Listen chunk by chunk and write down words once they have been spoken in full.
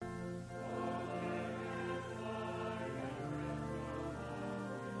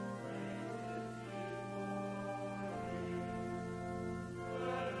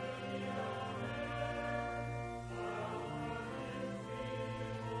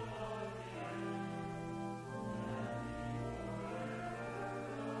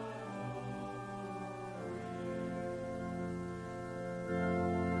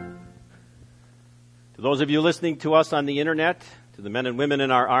For those of you listening to us on the internet, to the men and women in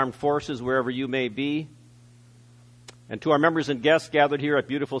our armed forces, wherever you may be, and to our members and guests gathered here at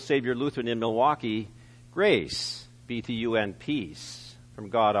Beautiful Savior Lutheran in Milwaukee, grace be to you and peace from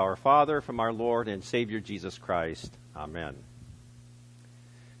God our Father, from our Lord and Savior Jesus Christ. Amen.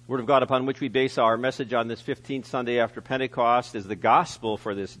 The Word of God upon which we base our message on this 15th Sunday after Pentecost is the gospel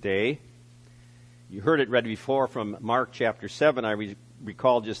for this day. You heard it read before from Mark chapter 7. I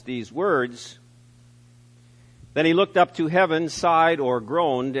recall just these words. Then he looked up to heaven, sighed or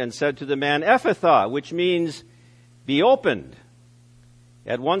groaned, and said to the man, Ephphatha, which means, be opened.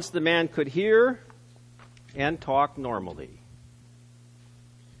 At once the man could hear and talk normally.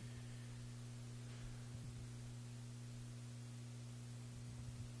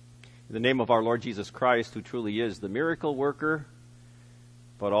 In the name of our Lord Jesus Christ, who truly is the miracle worker,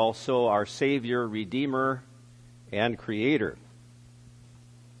 but also our Savior, Redeemer, and Creator.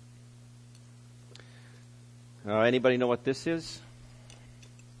 Anybody know what this is?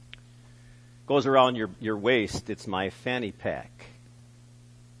 Goes around your waist. It's my fanny pack.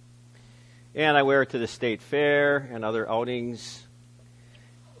 And I wear it to the state fair and other outings.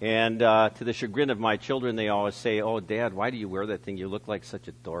 And to the chagrin of my children, they always say, oh, Dad, why do you wear that thing? You look like such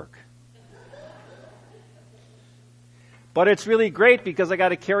a dork. But it's really great because I got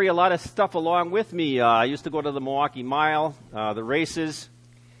to carry a lot of stuff along with me. I used to go to the Milwaukee Mile, the races.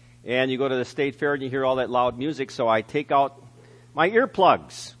 And you go to the state fair and you hear all that loud music, so I take out my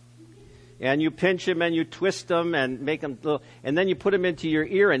earplugs. And you pinch them and you twist them and make them little, and then you put them into your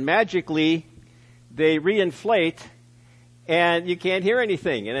ear and magically they reinflate and you can't hear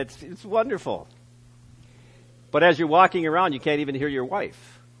anything, and it's wonderful. But as you're walking around, you can't even hear your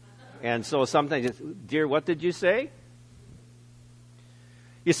wife. And so sometimes it's, dear, what did you say?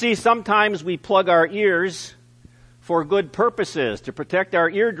 You see, sometimes we plug our ears for good purposes, to protect our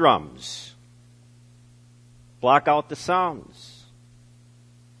eardrums, block out the sounds.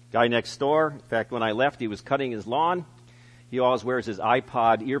 Guy next door, in fact, when I left, he was cutting his lawn. He always wears his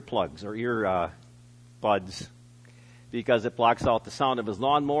iPod earplugs or ear buds because it blocks out the sound of his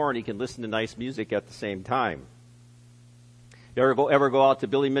lawnmower and he can listen to nice music at the same time. You ever go out to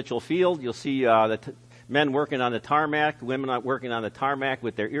Billy Mitchell Field, you'll see men working on the tarmac, women working on the tarmac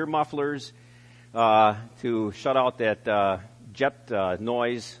with their ear mufflers, to shut out that jet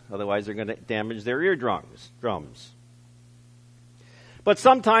noise, otherwise they're going to damage their eardrums. But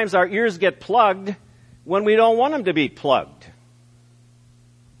sometimes our ears get plugged when we don't want them to be plugged.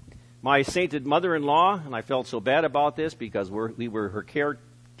 My sainted mother-in-law, and I felt so bad about this because we were her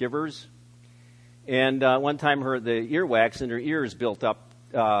caregivers, and one time the earwax in her ears built up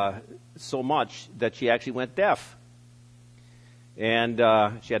so much that she actually went deaf. And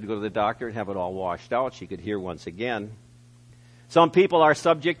she had to go to the doctor and have it all washed out. She could hear once again. Some people are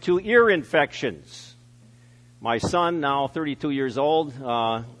subject to ear infections. My son, now 32 years old,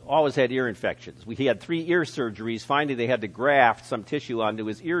 always had ear infections. He had 3 ear surgeries. Finally, they had to graft some tissue onto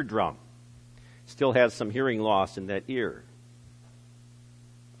his eardrum. Still has some hearing loss in that ear.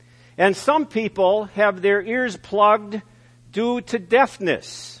 And some people have their ears plugged due to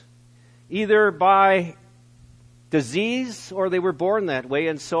deafness, either by disease or they were born that way,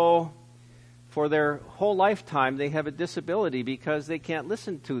 and so for their whole lifetime they have a disability because they can't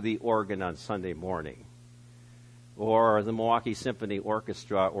listen to the organ on Sunday morning or the Milwaukee Symphony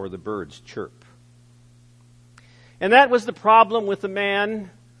Orchestra or the birds chirp. And that was the problem with the man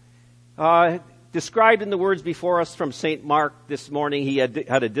described in the words before us from St. Mark this morning. He had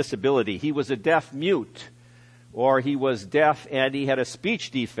a disability. He was a deaf mute, or he was deaf and he had a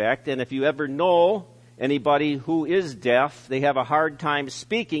speech defect. And if you ever know anybody who is deaf, they have a hard time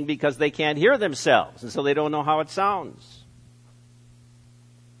speaking because they can't hear themselves, and so they don't know how it sounds.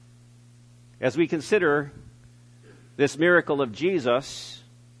 As we consider this miracle of Jesus,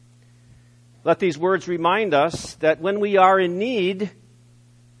 let these words remind us that when we are in need,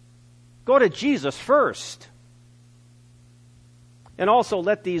 go to Jesus first. And also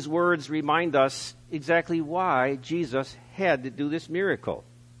let these words remind us exactly why Jesus had to do this miracle.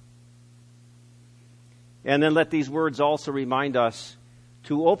 And then let these words also remind us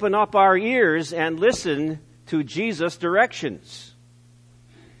to open up our ears and listen to Jesus' directions.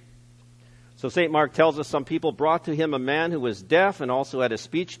 So St. Mark tells us some people brought to him a man who was deaf and also had a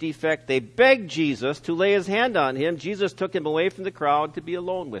speech defect. They begged Jesus to lay his hand on him. Jesus took him away from the crowd to be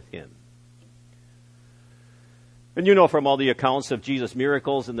alone with him. And you know from all the accounts of Jesus'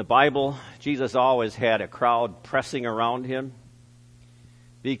 miracles in the Bible, Jesus always had a crowd pressing around him,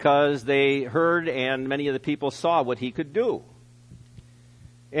 because they heard and many of the people saw what he could do.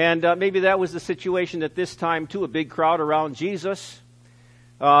 And maybe that was the situation at this time too, a big crowd around Jesus.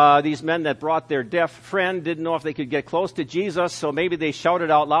 These men that brought their deaf friend didn't know if they could get close to Jesus, so maybe they shouted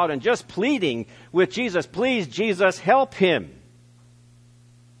out loud and just pleading with Jesus, "Please, Jesus, help him."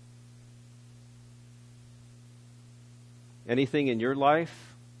 Anything in your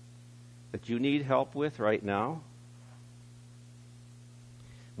life that you need help with right now?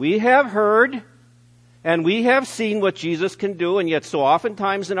 We have heard and we have seen what Jesus can do, and yet so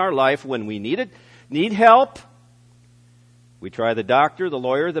oftentimes in our life when we need help, we try the doctor, the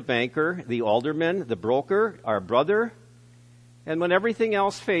lawyer, the banker, the alderman, the broker, our brother, and when everything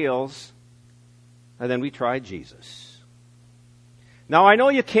else fails, and then we try Jesus. Now I know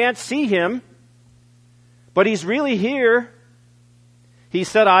you can't see him, but he's really here. He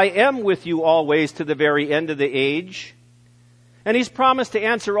said, "I am with you always to the very end of the age." And he's promised to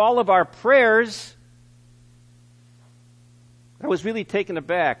answer all of our prayers. I was really taken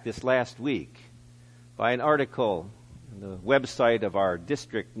aback this last week by an article on the website of our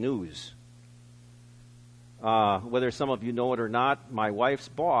district news. Whether some of you know it or not, my wife's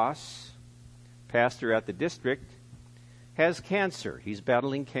boss, pastor at the district, has cancer. He's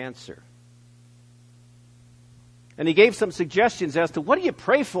battling cancer. And he gave some suggestions as to what do you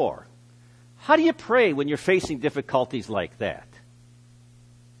pray for? How do you pray when you're facing difficulties like that?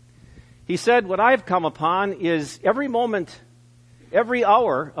 He said, what I've come upon is every moment, every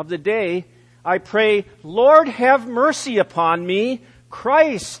hour of the day, I pray, "Lord, have mercy upon me.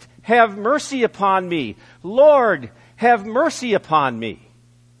 Christ, have mercy upon me. Lord, have mercy upon me."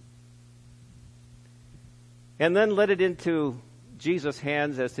 And then let it into Jesus'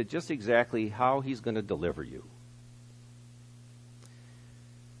 hands as to just exactly how he's going to deliver you.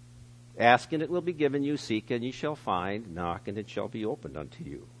 Ask and it will be given you, seek and ye shall find, knock and it shall be opened unto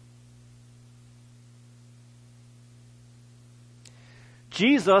you.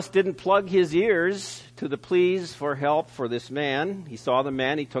 Jesus didn't plug his ears to the pleas for help for this man. He saw the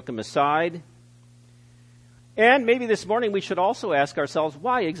man, he took him aside. And maybe this morning we should also ask ourselves,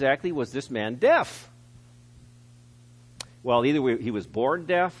 why exactly was this man deaf? Well, either he was born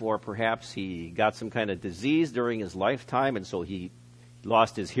deaf, or perhaps he got some kind of disease during his lifetime, and so he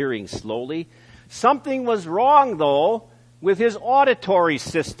lost his hearing slowly. Something was wrong, though, with his auditory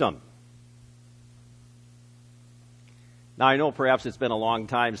system. Now, I know perhaps it's been a long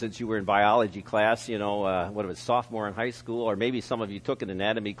time since you were in biology class, what was it, sophomore in high school, or maybe some of you took an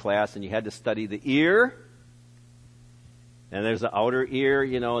anatomy class and you had to study the ear. And there's the outer ear,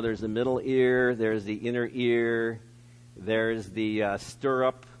 there's the middle ear, there's the inner ear, there's the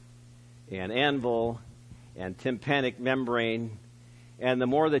stirrup and anvil and tympanic membrane. And the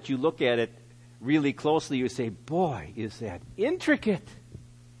more that you look at it really closely, you say, boy, is that intricate.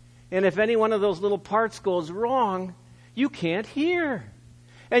 And if any one of those little parts goes wrong, you can't hear.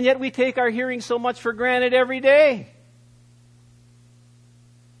 And yet we take our hearing so much for granted every day.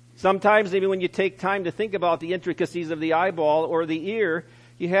 Sometimes, even when you take time to think about the intricacies of the eyeball or the ear,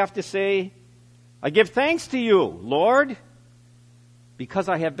 you have to say, I give thanks to you, Lord, because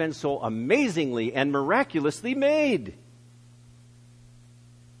I have been so amazingly and miraculously made.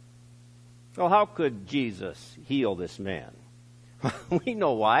 Well, how could Jesus heal this man? We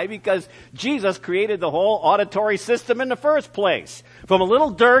know why, because Jesus created the whole auditory system in the first place. From a little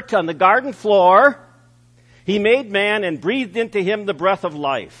dirt on the garden floor, he made man and breathed into him the breath of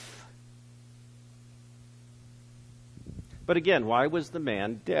life. But again, why was the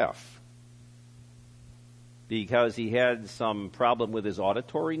man deaf? Because he had some problem with his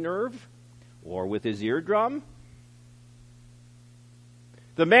auditory nerve or with his eardrum?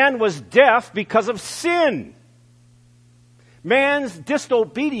 The man was deaf because of sin. Man's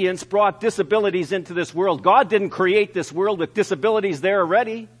disobedience brought disabilities into this world. God didn't create this world with disabilities there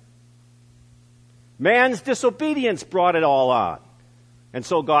already. Man's disobedience brought it all on. And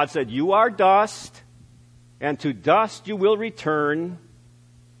so God said, you are dust, and to dust you will return.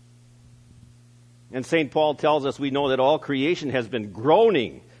 And St. Paul tells us we know that all creation has been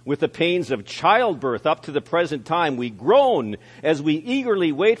groaning with the pains of childbirth up to the present time. We groan as we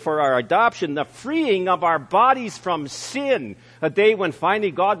eagerly wait for our adoption, the freeing of our bodies from sin, a day when finally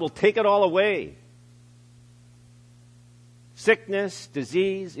God will take it all away. Sickness,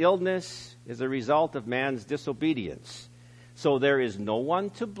 disease, illness is a result of man's disobedience. So there is no one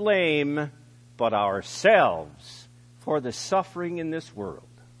to blame but ourselves for the suffering in this world.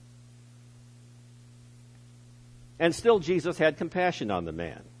 And still Jesus had compassion on the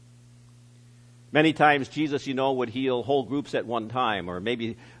man. Many times Jesus, would heal whole groups at one time, or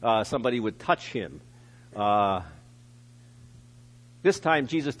maybe somebody would touch him. This time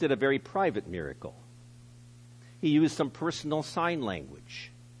Jesus did a very private miracle. He used some personal sign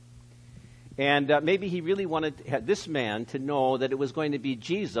language. And maybe he really wanted this man to know that it was going to be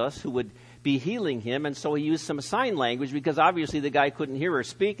Jesus who would be healing him. And so he used some sign language because obviously the guy couldn't hear or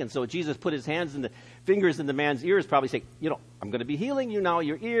speak. And so Jesus put his hands and the fingers in the man's ears, probably saying, I'm going to be healing you now,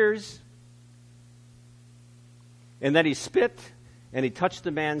 your ears. And then he spit and he touched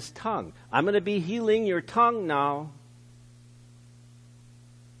the man's tongue. I'm going to be healing your tongue now.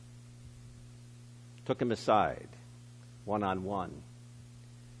 Took him aside, one-on-one.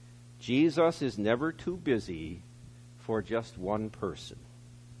 Jesus is never too busy for just one person.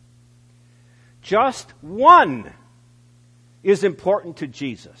 Just one is important to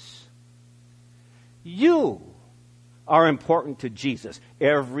Jesus. You are important to Jesus.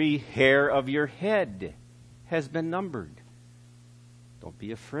 Every hair of your head has been numbered. Don't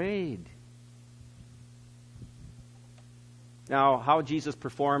be afraid. Now, how Jesus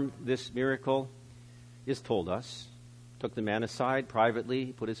performed this miracle is told us. Took the man aside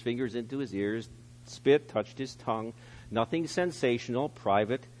privately, put his fingers into his ears, spit, touched his tongue. Nothing sensational,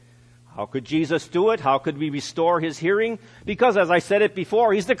 private. How could Jesus do it? How could we restore his hearing? Because, as I said it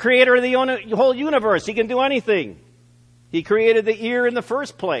before, he's the creator of the whole universe. He can do anything. He created the ear in the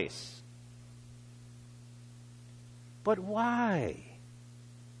first place. But why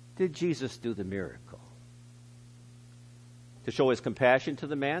did Jesus do the miracle? To show his compassion to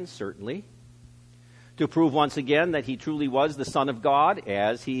the man, certainly. To prove once again that he truly was the Son of God,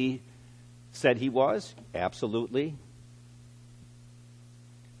 as he said he was, absolutely.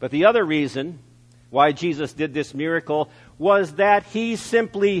 But the other reason why Jesus did this miracle was that he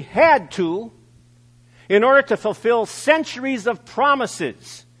simply had to, in order to fulfill centuries of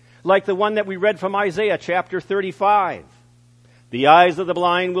promises, like the one that we read from Isaiah chapter 35. The eyes of the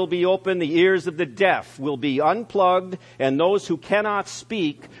blind will be open, the ears of the deaf will be unplugged, and those who cannot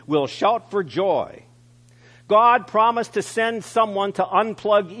speak will shout for joy. God promised to send someone to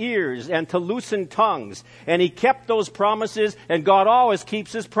unplug ears and to loosen tongues. And he kept those promises, and God always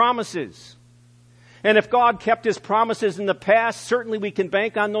keeps his promises. And if God kept his promises in the past, certainly we can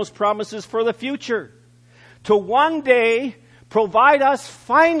bank on those promises for the future. To one day provide us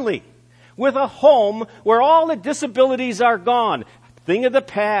finally with a home where all the disabilities are gone. Thing of the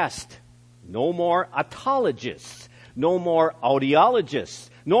past. No more otologists. No more audiologists.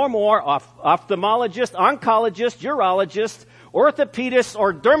 No more ophthalmologists, oncologists, urologists, orthopedists,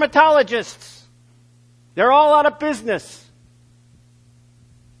 or dermatologists. They're all out of business.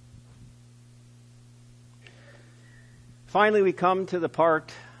 Finally, we come to the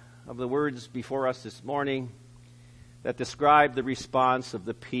part of the words before us this morning that describe the response of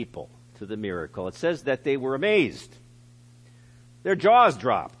the people to the miracle. It says that they were amazed. Their jaws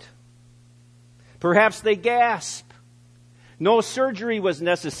dropped. Perhaps they gasped. No surgery was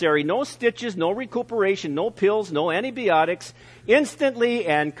necessary, no stitches, no recuperation, no pills, no antibiotics. Instantly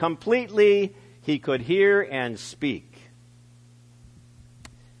and completely, he could hear and speak.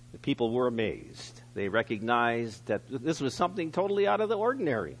 The people were amazed. They recognized that this was something totally out of the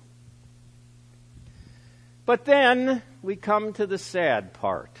ordinary. But then we come to the sad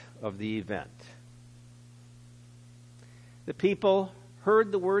part of the event. The people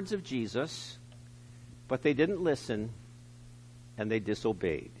heard the words of Jesus, but they didn't listen. And they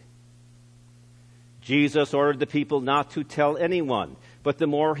disobeyed. Jesus ordered the people not to tell anyone, but the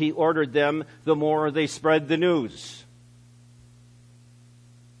more he ordered them, the more they spread the news.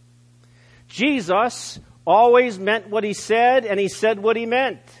 Jesus always meant what he said, and he said what he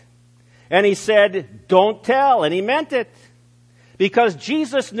meant. And he said, don't tell, and he meant it. Because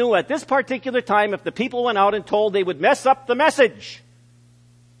Jesus knew at this particular time, if the people went out and told, they would mess up the message.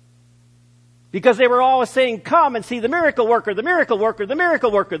 Because they were always saying, come and see the miracle worker, the miracle worker, the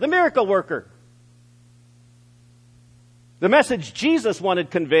miracle worker, the miracle worker. The message Jesus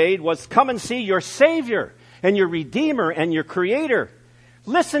wanted conveyed was, come and see your Savior and your Redeemer and your Creator.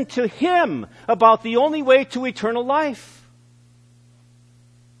 Listen to him about the only way to eternal life.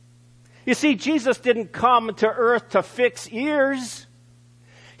 You see, Jesus didn't come to earth to fix ears.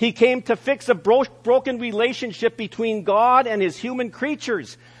 He came to fix a broken relationship between God and his human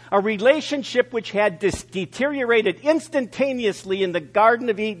creatures. A relationship which had deteriorated instantaneously in the Garden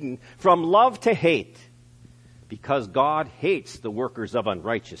of Eden from love to hate, because God hates the workers of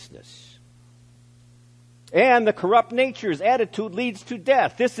unrighteousness. And the corrupt nature's attitude leads to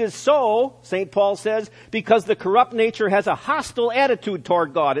death. This is so, St. Paul says, because the corrupt nature has a hostile attitude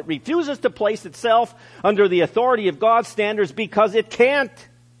toward God. It refuses to place itself under the authority of God's standards because it can't.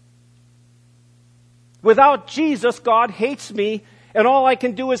 Without Jesus, God hates me, and all I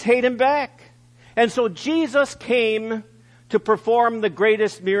can do is hate him back. And so Jesus came to perform the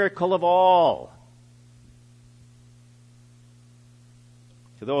greatest miracle of all.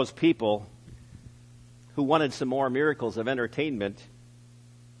 To those people, who wanted some more miracles of entertainment,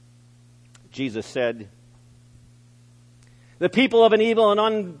 Jesus said, "The people of an evil and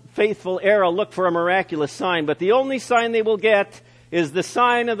unfaithful era look for a miraculous sign, but the only sign they will get is the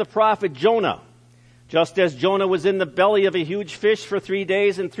sign of the prophet Jonah. Just as Jonah was in the belly of a huge fish for 3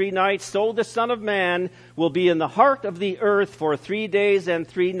 days and 3 nights, so the Son of Man will be in the heart of the earth for 3 days and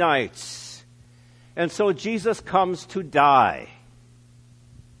 3 nights." And so Jesus comes to die,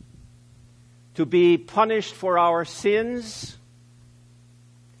 to be punished for our sins,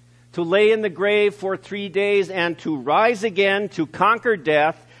 to lay in the grave for 3 days, and to rise again to conquer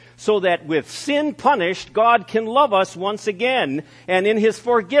death, so that with sin punished, God can love us once again, and in His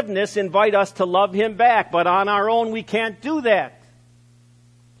forgiveness invite us to love Him back. But on our own, we can't do that.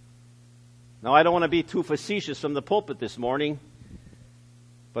 Now, I don't want to be too facetious from the pulpit this morning,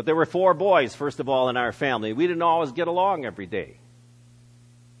 but there were 4 boys, first of all, in our family. We didn't always get along every day.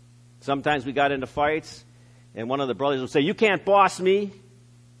 Sometimes we got into fights, and one of the brothers would say, "You can't boss me.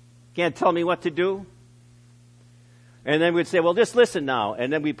 Can't tell me what to do." And then we'd say, "Well, just listen now."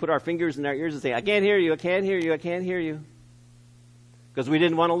 And then we'd put our fingers in our ears and say, "I can't hear you, I can't hear you, I can't hear you." Because we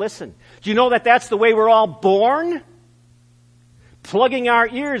didn't want to listen. Do you know that that's the way we're all born? Plugging our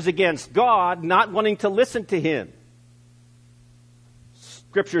ears against God, not wanting to listen to Him.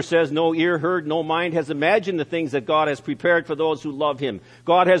 Scripture says, "No ear heard, no mind has imagined the things that God has prepared for those who love Him."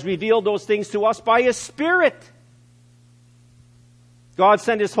 God has revealed those things to us by His Spirit. God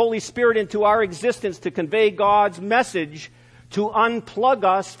sent His Holy Spirit into our existence to convey God's message, to unplug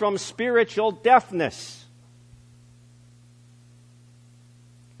us from spiritual deafness.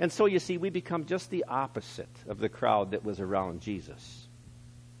 And so you see, we become just the opposite of the crowd that was around Jesus.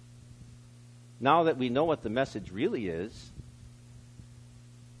 Now that we know what the message really is,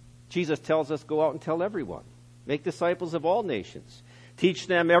 Jesus tells us, "Go out and tell everyone. Make disciples of all nations. Teach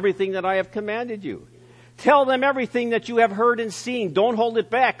them everything that I have commanded you. Tell them everything that you have heard and seen. Don't hold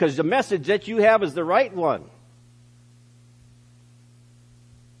it back, because the message that you have is the right one."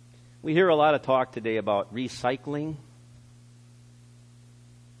 We hear a lot of talk today about recycling.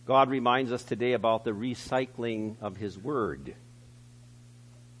 God reminds us today about the recycling of His Word.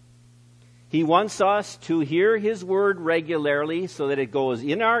 He wants us to hear His Word regularly so that it goes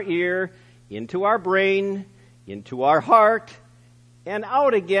in our ear, into our brain, into our heart, and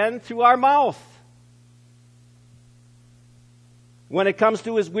out again through our mouth. When it comes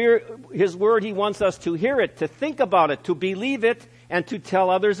to His Word, He wants us to hear it, to think about it, to believe it, and to tell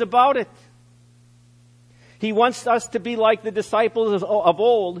others about it. He wants us to be like the disciples of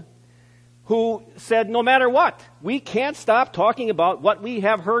old, who said, no matter what, we can't stop talking about what we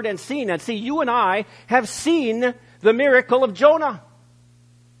have heard and seen. And see, you and I have seen the miracle of Jonah.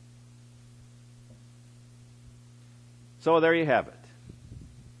 So there you have it.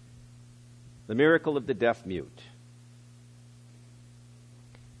 The miracle of the deaf-mute.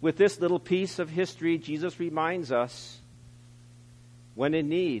 With this little piece of history, Jesus reminds us, when in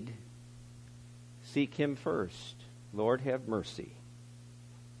need, seek Him first. Lord, have mercy.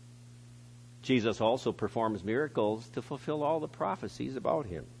 Jesus also performs miracles to fulfill all the prophecies about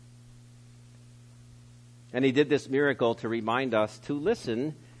Him. And He did this miracle to remind us to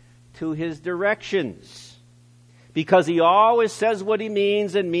listen to His directions. Because He always says what He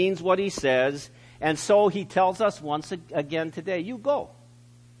means and means what He says. And so He tells us once again today, you go.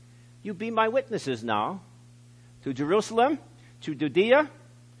 You be my witnesses now to Jerusalem, to Judea,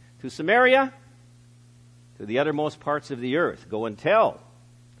 to Samaria, to the uttermost parts of the earth. Go and tell.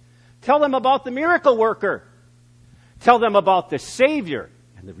 Tell them about the miracle worker. Tell them about the Savior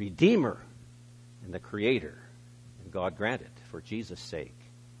and the Redeemer and the Creator. And God grant it for Jesus' sake.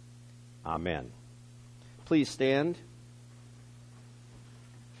 Amen. Please stand.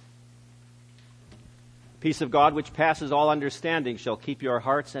 Peace of God, which passes all understanding, shall keep your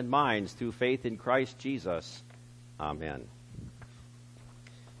hearts and minds through faith in Christ Jesus. Amen.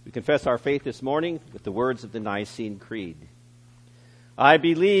 We confess our faith this morning with the words of the Nicene Creed. I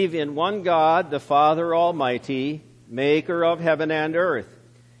believe in one God, the Father Almighty, maker of heaven and earth,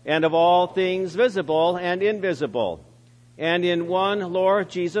 and of all things visible and invisible, and in one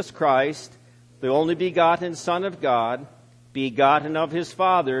Lord Jesus Christ, the only begotten Son of God, begotten of His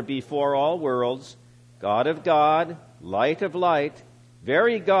Father before all worlds, God of God, light of light,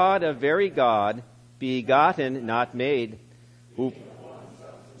 very God of very God, begotten, not made, who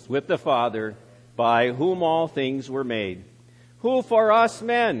with the Father, by whom all things were made, who for us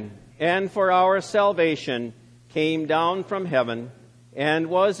men and for our salvation came down from heaven and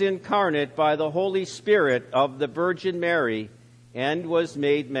was incarnate by the Holy Spirit of the Virgin Mary and was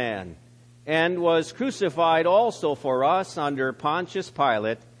made man, and was crucified also for us under Pontius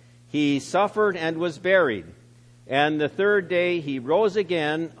Pilate. He suffered and was buried. And the third day he rose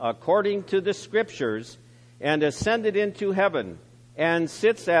again according to the Scriptures and ascended into heaven and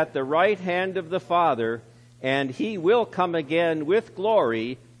sits at the right hand of the Father, and he will come again with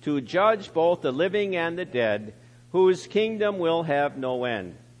glory to judge both the living and the dead, whose kingdom will have no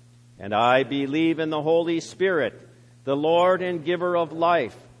end. And I believe in the Holy Spirit, the Lord and giver of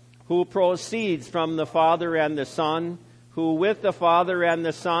life, who proceeds from the Father and the Son, who with the Father and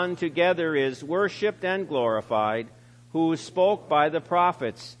the Son together is worshipped and glorified, who spoke by the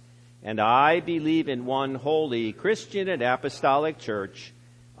prophets. And I believe in one holy Christian and apostolic church.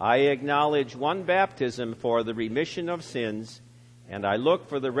 I acknowledge one baptism for the remission of sins, and I look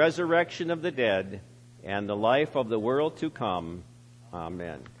for the resurrection of the dead and the life of the world to come.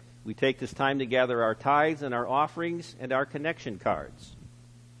 Amen. We take this time to gather our tithes and our offerings and our connection cards.